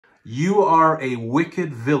You are a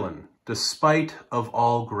wicked villain, despite of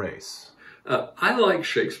all grace. I like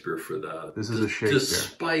Shakespeare for that. This is a Shakespeare.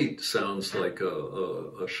 Despite sounds like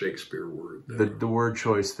a Shakespeare word there. The word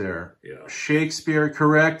choice there. Yeah. Shakespeare,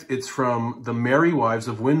 correct. It's from The Merry Wives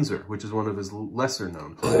of Windsor, which is one of his lesser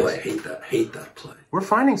known plays. Oh, I hate that play. We're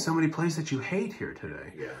finding so many plays that you hate here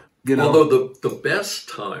today. Yeah. You know, although the best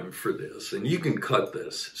time for this, and you can cut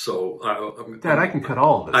this, so Dad, I can cut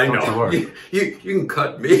all of this. I don't know. You worry. You can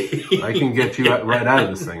cut me. I can get you right out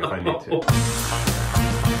of this thing if I need to.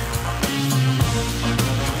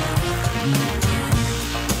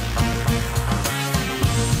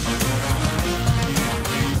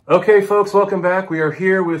 Okay, folks, welcome back. We are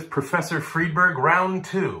here with Professor Friedberg, round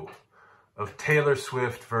 2 of Taylor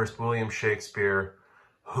Swift versus William Shakespeare.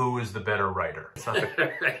 Who is the better writer?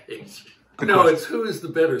 It's who is the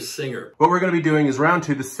better singer. What we're going to be doing is round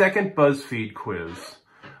 2, the second BuzzFeed quiz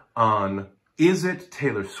on is it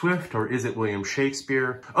Taylor Swift or is it William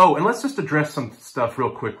Shakespeare? Oh, and let's just address some stuff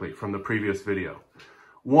real quickly from the previous video.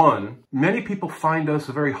 1, many people find us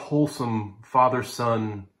a very wholesome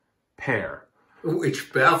father-son pair.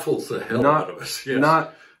 Which baffles the hell out of us. Yes.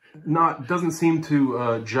 Doesn't seem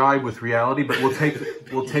to jibe with reality, but we'll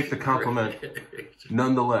take the compliment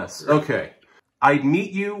nonetheless. Okay. I'd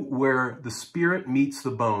meet you where the spirit meets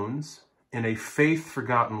the bones in a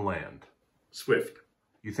faith-forgotten land. Swift.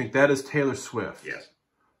 You think that is Taylor Swift? Yes.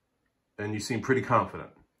 And you seem pretty confident.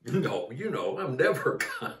 No, I'm never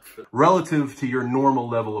confident. Relative to your normal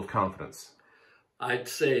level of confidence. I'd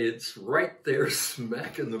say it's right there,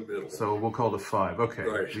 smack in the middle. So we'll call it a 5. Okay.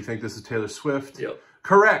 Right. You think this is Taylor Swift? Yep.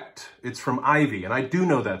 Correct. It's from Ivy, and I do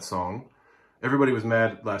know that song. Everybody was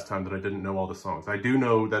mad last time that I didn't know all the songs. I do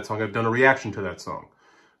know that song. I've done a reaction to that song.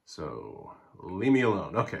 So leave me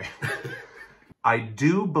alone. Okay. I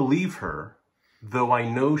do believe her, though I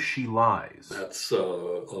know she lies. That's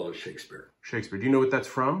Shakespeare. Shakespeare. Do you know what that's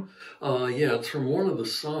from? Yeah, it's from one of the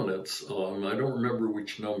sonnets. I don't remember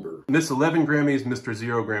which number. Miss 11 Grammys, Mr.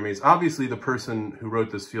 0 Grammys. Obviously, the person who wrote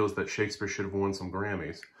this feels that Shakespeare should have won some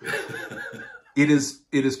Grammys. It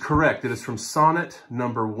is correct. It is from sonnet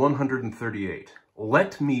number 138.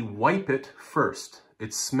 Let me wipe it first.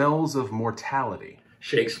 It smells of mortality.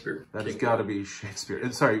 Shakespeare. That has got to be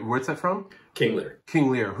Shakespeare. Sorry, where's that from? King Lear. King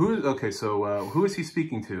Lear. Okay, so who is he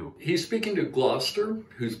speaking to? He's speaking to Gloucester,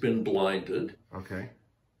 who's been blinded. Okay.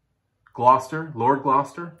 Gloucester? Lord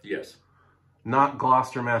Gloucester? Yes. Not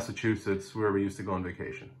Gloucester, Massachusetts, where we used to go on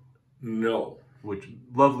vacation. No. Which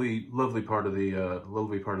lovely part of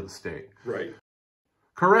the state. Right.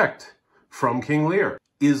 Correct. From King Lear.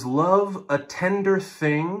 Is love a tender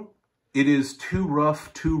thing? It is too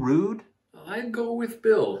rough, too rude? I'd go with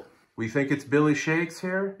Bill. We think it's Billy Shakes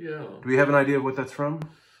here? Yeah. Do we have an idea of what that's from?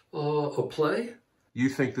 A play? You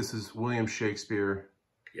think this is William Shakespeare?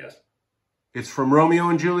 Yes. It's from Romeo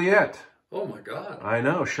and Juliet. Oh my God. I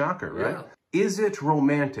know, shocker, right? Yeah. Is it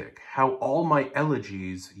romantic how all my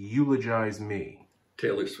elegies eulogize me?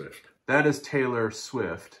 Taylor Swift. That is Taylor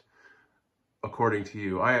Swift, according to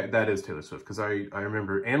you. That is Taylor Swift, because I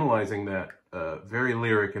remember analyzing that very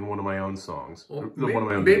lyric in one of my own songs. Well,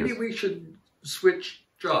 maybe we should switch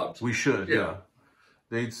jobs. We should, yeah.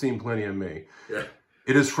 They'd seen plenty of me. Yeah.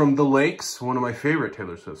 It is from The Lakes, one of my favorite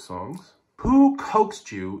Taylor Swift songs. Who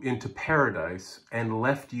coaxed you into paradise and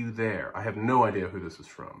left you there? I have no idea who this is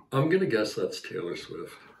from. I'm going to guess that's Taylor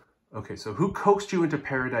Swift. Okay, so who coaxed you into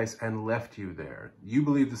paradise and left you there? You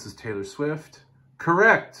believe this is Taylor Swift?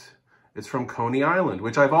 Correct. It's from Coney Island,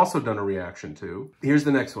 which I've also done a reaction to. Here's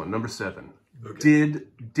the next one, number 7. Okay.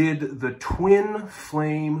 Did the twin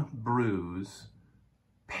flame bruise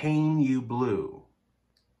pain you blue?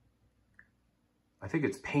 I think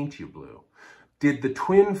it's paint you blue. Did the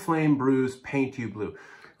twin flame bruise paint you blue?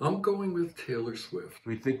 I'm going with Taylor Swift.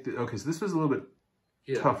 We think that, okay, so this was a little bit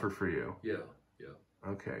tougher for you. Yeah.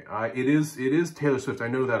 Okay, it is Taylor Swift. I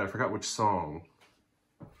know that. I forgot which song.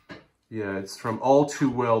 Yeah, it's from All Too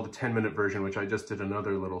Well, the 10-minute version, which I just did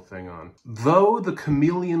another little thing on. Though the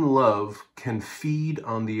chameleon love can feed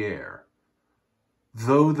on the air.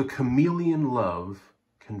 Though the chameleon love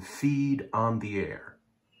can feed on the air.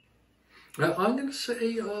 I'm going to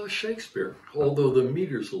say Shakespeare, although the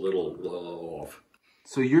meter's a little off.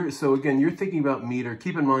 So again, you're thinking about meter.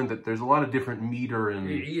 Keep in mind that there's a lot of different meter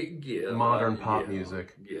in modern pop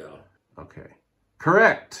music. Yeah. Okay.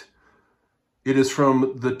 Correct. It is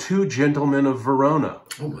from The Two Gentlemen of Verona.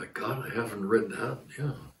 Oh my God, I haven't read that.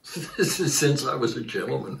 Yeah. Since I was a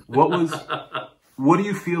gentleman. What do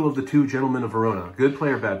you feel of The Two Gentlemen of Verona? Good play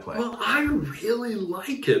or bad play? Well, I really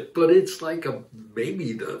like it, but it's like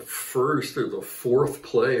maybe the first or the fourth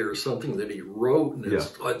play or something that he wrote, and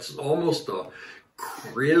it's almost a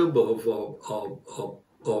crib of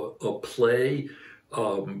a play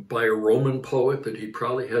by a Roman poet that he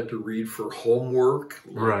probably had to read for homework,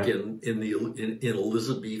 like in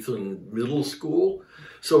Elizabethan middle school.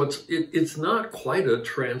 So it's not quite a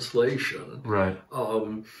translation. Right.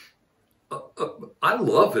 I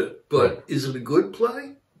love it, but is it a good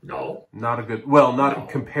play? No. Not a good, well, not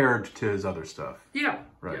compared to his other stuff. Yeah.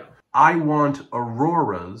 Right. Yeah. I want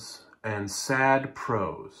auroras and sad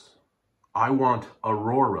prose. I want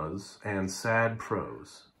auroras and sad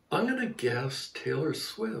prose. I'm going to guess Taylor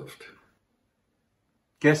Swift.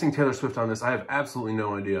 Guessing Taylor Swift on this, I have absolutely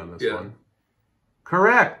no idea on this one.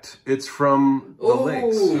 Correct. It's from The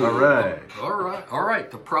Lakes. All right. All right.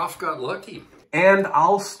 The prof got lucky. And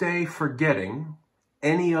I'll stay forgetting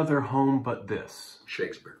any other home but this.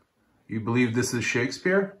 Shakespeare. You believe this is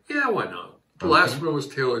Shakespeare? Yeah, why not? The last one was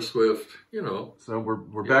Taylor Swift, you know. So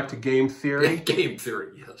we're back to game theory? Game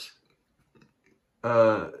theory, yes.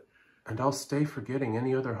 And I'll stay forgetting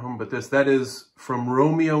any other home but this. That is from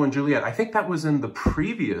Romeo and Juliet. I think that was in the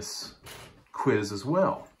previous quiz as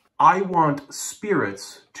well. I want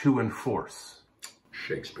spirits to enforce.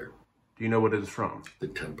 Shakespeare. Do you know what it is from? The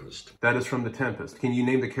Tempest. That is from The Tempest. Can you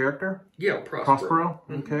name the character? Yeah, Prospero. Prospero?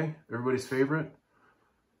 Okay. Everybody's favorite?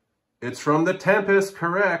 It's from The Tempest,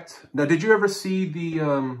 correct. Now, did you ever see the,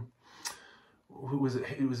 who was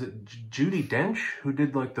it? Was it Judi Dench who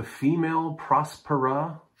did like the female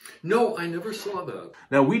Prospera? No, I never saw that.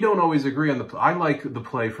 Now, we don't always agree on the, I like the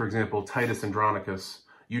play, for example, Titus Andronicus.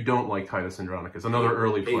 You don't like Titus Andronicus, another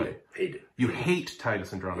early play. Hate it. You hate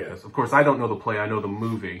Titus Andronicus. Yeah. Of course, I don't know the play, I know the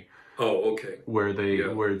movie. Oh, okay. Where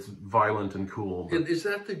it's violent and cool. But... Is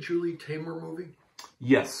that the Julie Taymor movie?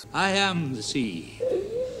 Yes. I am the sea.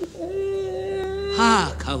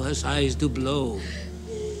 Hark how her sighs do blow.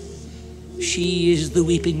 She is the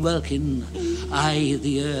weeping welkin, I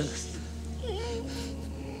the earth.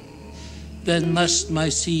 Then must my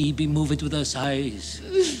sea be moved with her sighs.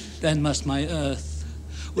 Then must my earth,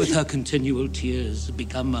 with her continual tears,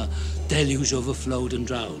 become a deluge overflowed and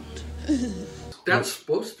drowned. That's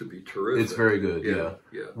supposed to be terrific. It's very good, yeah.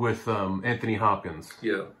 With Anthony Hopkins.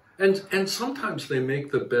 Yeah. And sometimes they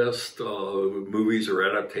make the best movies or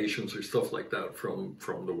adaptations or stuff like that from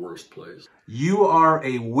the worst plays. You are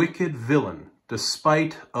a wicked villain,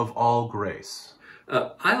 despite of all grace.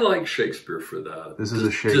 I like Shakespeare for that. This is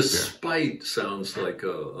a Shakespeare. Despite sounds like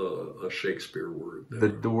a Shakespeare word there.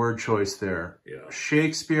 The word choice there. Yeah.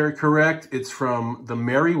 Shakespeare, correct. It's from The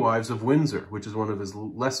Merry Wives of Windsor, which is one of his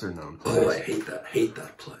lesser known plays. Oh, I hate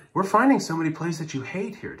that play. We're finding so many plays that you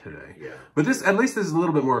hate here today. Yeah. But this, at least this is a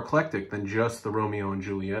little bit more eclectic than just the Romeo and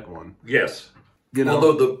Juliet one. Yes. You know,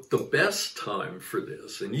 although the best time for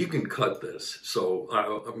this, and you can cut this, so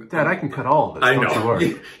Dad, I can cut all of this. I don't know. You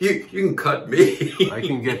worry. You can cut me. I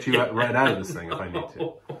can get you right out of this thing if I need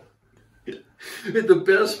to. The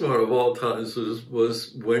best one of all times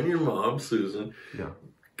was when your mom, Susan,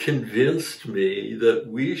 convinced me that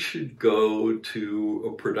we should go to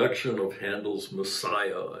a production of Handel's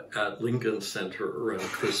Messiah at Lincoln Center around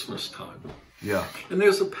Christmas time. Yeah. And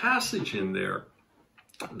there's a passage in there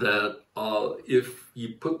that if you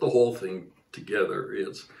put the whole thing together,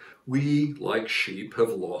 it's, we, like sheep,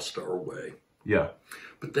 have lost our way. Yeah.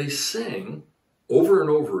 But they sing over and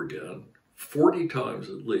over again, 40 times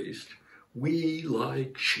at least, we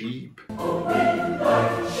like sheep. Oh, we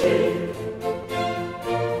like sheep.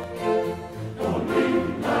 Oh, we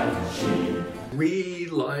like sheep. We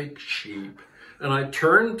like sheep. And I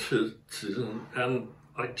turned to Susan and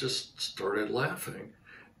I just started laughing.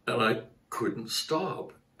 And I couldn't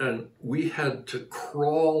stop. And we had to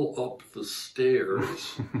crawl up the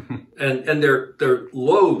stairs. and they're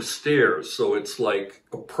low stairs, so it's like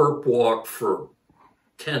a perp walk for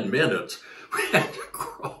 10 minutes. We had to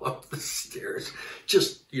crawl up the stairs,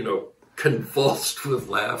 just, convulsed with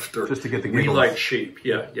laughter. Just to get the giggles. We like sheep,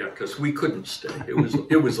 yeah, because we couldn't stay. It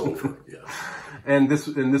was over, yeah. And this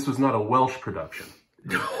was not a Welsh production.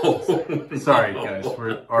 No. Sorry, guys.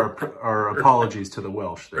 Our apologies to the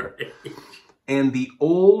Welsh there. Right. And the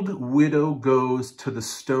old widow goes to the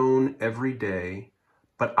stone every day,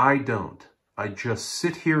 but I don't. I just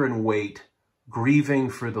sit here and wait, grieving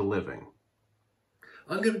for the living.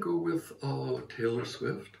 I'm going to go with Taylor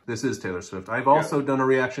Swift. This is Taylor Swift. I've also done a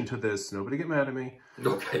reaction to this. Nobody get mad at me.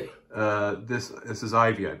 Okay. This is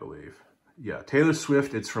Ivy, I believe. Yeah, Taylor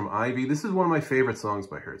Swift. It's from Ivy. This is one of my favorite songs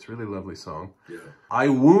by her. It's a really lovely song. Yeah. I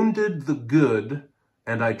wounded the good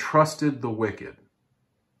and I trusted the wicked.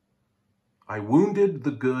 I wounded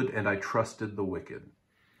the good and I trusted the wicked.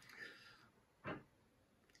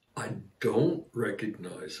 I don't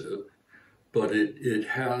recognize it, but it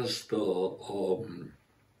has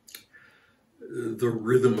the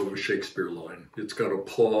rhythm of a Shakespeare line. It's got a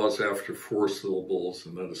pause after 4 syllables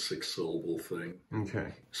and then a 6-syllable thing.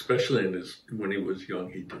 Okay. Especially when he was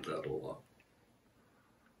young, he did that a lot.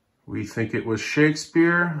 We think it was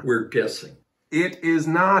Shakespeare. We're guessing. It is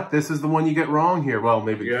not. This is the one you get wrong here. Well,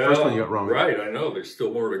 maybe the first one you got wrong. Right, I know. There's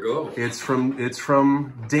still more to go. It's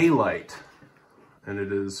from Daylight, and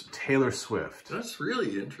it is Taylor Swift. That's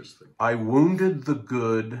really interesting. I wounded the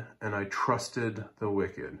good, and I trusted the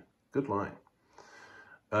wicked. Good line.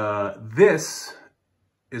 This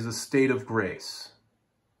is a state of grace.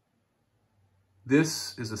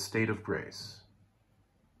 This is a state of grace.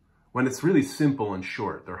 When it's really simple and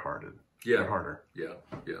short, they're harder. Yeah. They're harder. Yeah,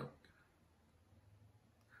 yeah.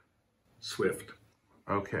 Swift.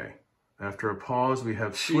 Okay. After a pause, we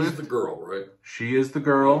have She's Swift. the girl, right? She is the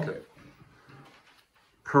girl. Okay.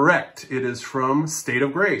 Correct. It is from State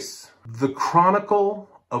of Grace. The Chronicle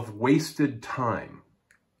of Wasted Time.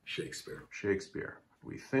 Shakespeare. Shakespeare.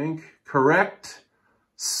 We think. Correct.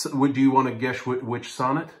 Do you want to guess which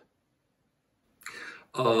sonnet?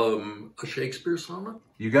 A Shakespeare sonnet?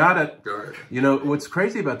 You got it. Got it. You know, what's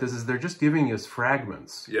crazy about this is they're just giving us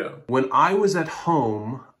fragments. Yeah. When I was at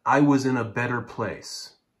home, I was in a better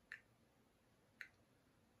place.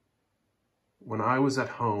 When I was at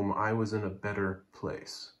home, I was in a better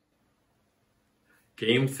place.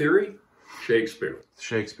 Game theory? Shakespeare.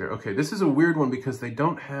 Shakespeare. Okay, this is a weird one because they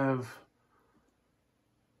don't have...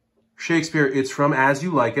 Shakespeare, it's from As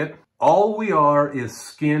You Like It. All we are is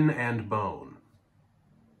skin and bone.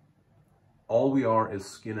 All we are is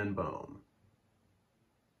skin and bone.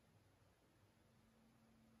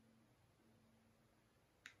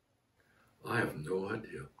 I have no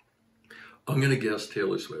idea. I'm going to guess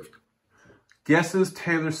Taylor Swift. Guesses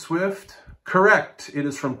Taylor Swift. Correct. It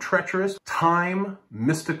is from Treacherous. Time,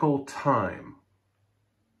 mystical time.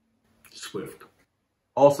 Swift.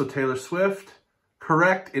 Also Taylor Swift.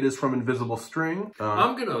 Correct. It is from Invisible String.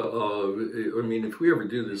 I'm going to, I mean, if we ever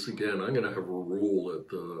do this again, I'm going to have a rule at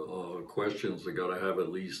the questions. They got to have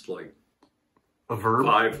at least like a verb.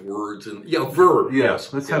 5 words. Verb.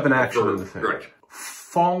 Yes. Let's have an action in the thing. Right.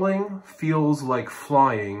 Falling feels like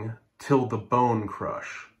flying till the bone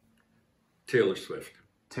crush. Taylor Swift.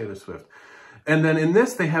 Taylor Swift. And then in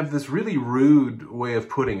this, they have this really rude way of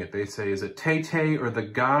putting it. They say, is it Tay-Tay or the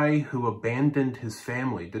guy who abandoned his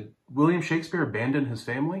family? Did William Shakespeare abandon his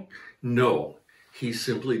family? No, he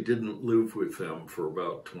simply didn't live with them for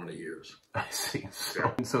about 20 years. I see.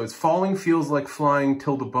 So it's falling feels like flying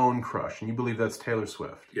till the bone crush. And you believe that's Taylor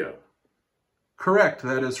Swift? Yeah. Correct.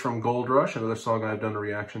 That is from Gold Rush, another song I've done a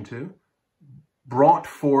reaction to. Brought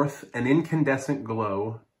forth an incandescent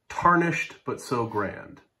glow, tarnished but so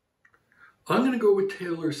grand. I'm going to go with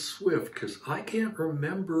Taylor Swift because I can't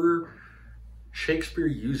remember Shakespeare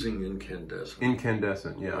using incandescent.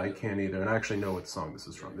 Incandescent, yeah, I can't either. And I actually know what song this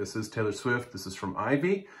is from. This is Taylor Swift. This is from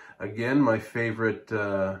Ivy. Again, my favorite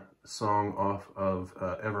song off of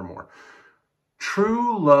Evermore.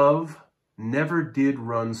 True love never did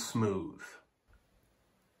run smooth.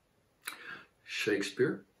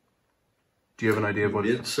 Shakespeare. Do you have an idea of what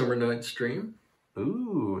it is? Midsummer Night's Dream.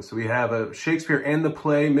 Ooh, so we have a Shakespeare and the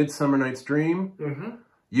play Midsummer Night's Dream. Mm-hmm.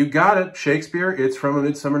 You got it, Shakespeare. It's from A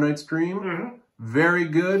Midsummer Night's Dream. Mm-hmm. Very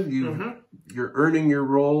good. You're earning your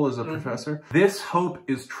role as a professor. This hope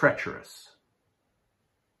is treacherous.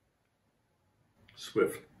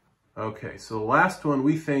 Swift. Okay, so the last one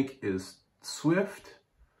we think is Swift.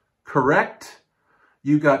 Correct.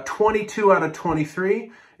 You got 22 out of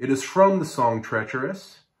 23. It is from the song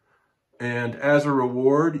Treacherous. And as a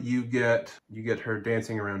reward, you get her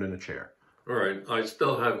dancing around in a chair. All right. I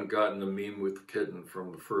still haven't gotten the meme with the kitten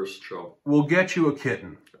from the first show. We'll get you a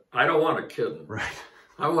kitten. I don't want a kitten. Right.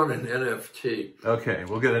 I want an NFT. Okay,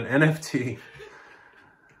 we'll get an NFT.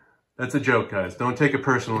 That's a joke, guys. Don't take it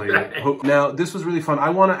personally. Now, this was really fun. I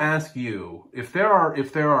want to ask you, if there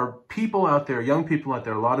are people out there, young people out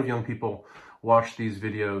there, a lot of young people watch these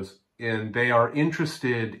videos, and they are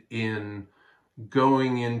interested in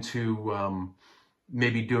going into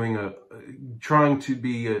maybe trying to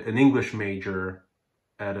be an English major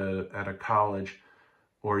at a college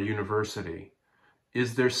or university.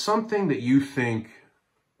 Is there something that you think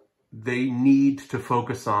they need to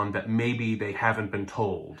focus on that maybe they haven't been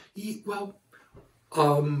told? Well,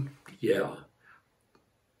 yeah.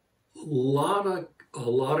 A lot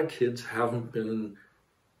of kids haven't been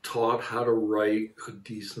taught how to write a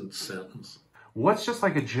decent sentence. What's just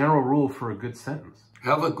like a general rule for a good sentence?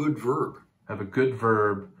 Have a good verb. Have a good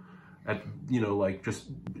verb at, yeah,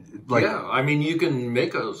 I mean, you can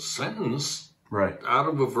make a sentence right out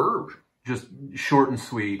of a verb. Just short and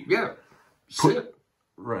sweet. Yeah. Sit.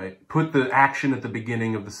 Right. Put the action at the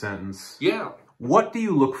beginning of the sentence. Yeah. What do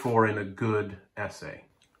you look for in a good essay?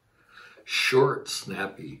 Short,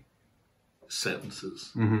 snappy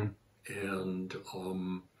sentences. Mm-hmm. And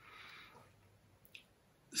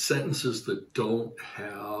sentences that don't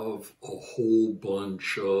have a whole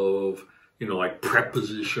bunch of, like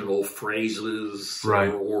prepositional phrases,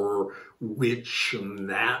 right, or which and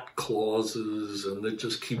that clauses, and that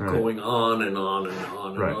just keep going on and on and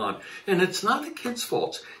on and on. And it's not the kids'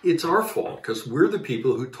 fault. It's our fault, because we're the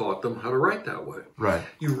people who taught them how to write that way. Right.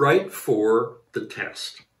 You write for the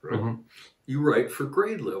test, right? Mm-hmm. You write for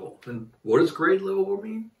grade level. And what does grade level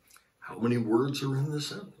mean? How many words are in the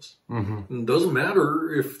sentence? Mm-hmm. It doesn't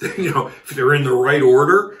matter if they, if they're in the right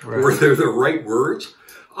order or if they're the right words,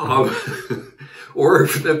 or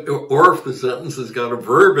if the sentence has got a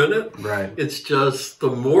verb in it. Right. It's just the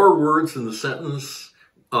more words in the sentence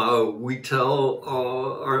we tell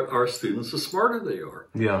our students, the smarter they are.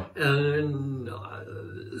 Yeah. And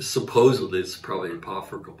supposedly, it's probably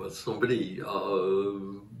apocryphal, but somebody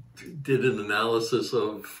did an analysis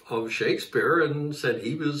of Shakespeare and said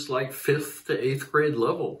he was like 5th to 8th grade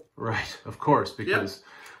level. Right, of course, because... Yeah.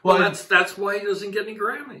 Well, that's why he doesn't get any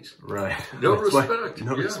Grammys. Right. No respect.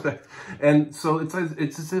 No respect. And so it's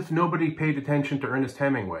as if nobody paid attention to Ernest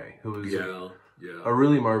Hemingway, who was a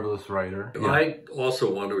really marvelous writer. Yeah. I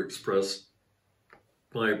also want to express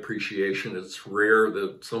my appreciation. It's rare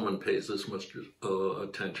that someone pays this much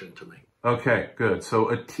attention to me. Okay, good. So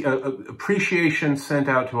appreciation sent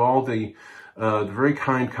out to all the very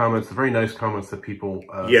kind comments, the very nice comments that people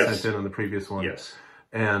sent in on the previous one. Yes.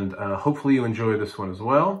 And hopefully you enjoy this one as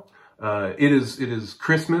well. It is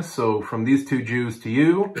Christmas, so from these two Jews to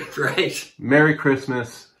you, right. Merry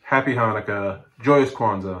Christmas, Happy Hanukkah, Joyous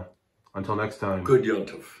Kwanzaa. Until next time. Good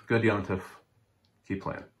Yontif. Good Yontif. Keep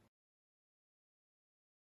playing.